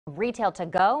Retail to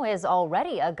go is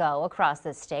already a go across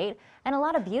the state, and a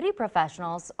lot of beauty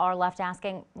professionals are left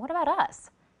asking, what about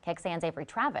us? KXAN's Avery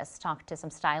talked to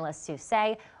some stylists who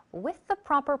say, with the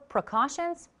proper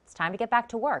precautions, it's time to get back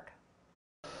to work.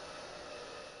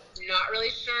 Not really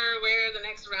sure where the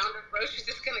next round of groceries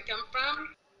is going to come from.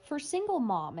 For single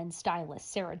mom and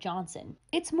stylist Sarah Johnson,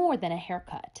 it's more than a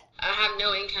haircut. I have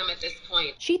no income at this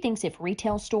point. She thinks if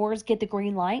retail stores get the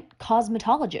green light,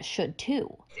 cosmetologists should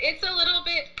too. It's a little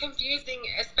bit confusing,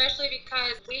 especially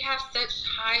because we have such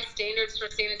high standards for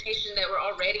sanitation that were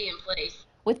already in place.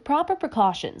 With proper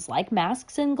precautions like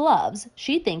masks and gloves,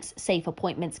 she thinks safe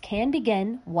appointments can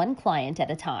begin one client at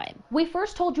a time. We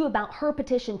first told you about her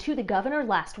petition to the governor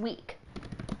last week.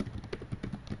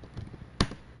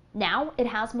 Now it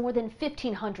has more than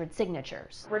 1,500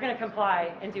 signatures. We're going to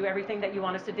comply and do everything that you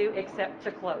want us to do except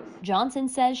to close. Johnson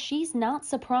says she's not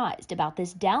surprised about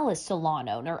this Dallas salon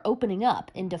owner opening up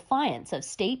in defiance of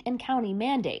state and county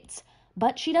mandates,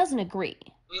 but she doesn't agree.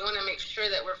 We want to make sure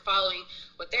that we're following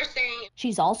what they're saying.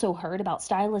 She's also heard about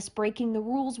stylists breaking the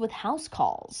rules with house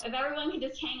calls. If everyone can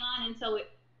just hang on until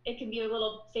it can be a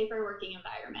little safer working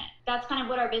environment. That's kind of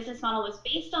what our business model was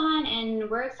based on, and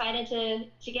we're excited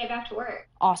to get back to work.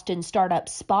 Austin startup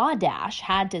Spa Dash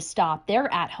had to stop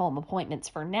their at-home appointments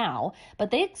for now, but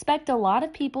they expect a lot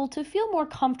of people to feel more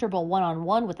comfortable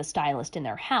one-on-one with a stylist in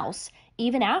their house,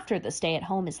 even after the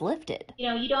stay-at-home is lifted. You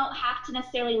know, you don't have to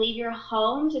necessarily leave your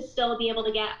home to still be able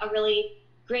to get a really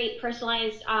great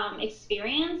personalized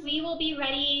experience. We will be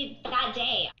ready that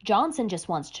day. Johnson just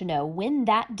wants to know when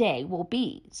that day will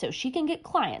be so she can get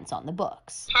clients on the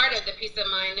books. Part of the peace of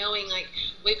mind knowing like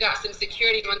we've got some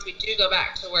security once we do go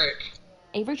back to work.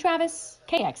 Avery,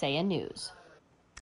 KXAN News.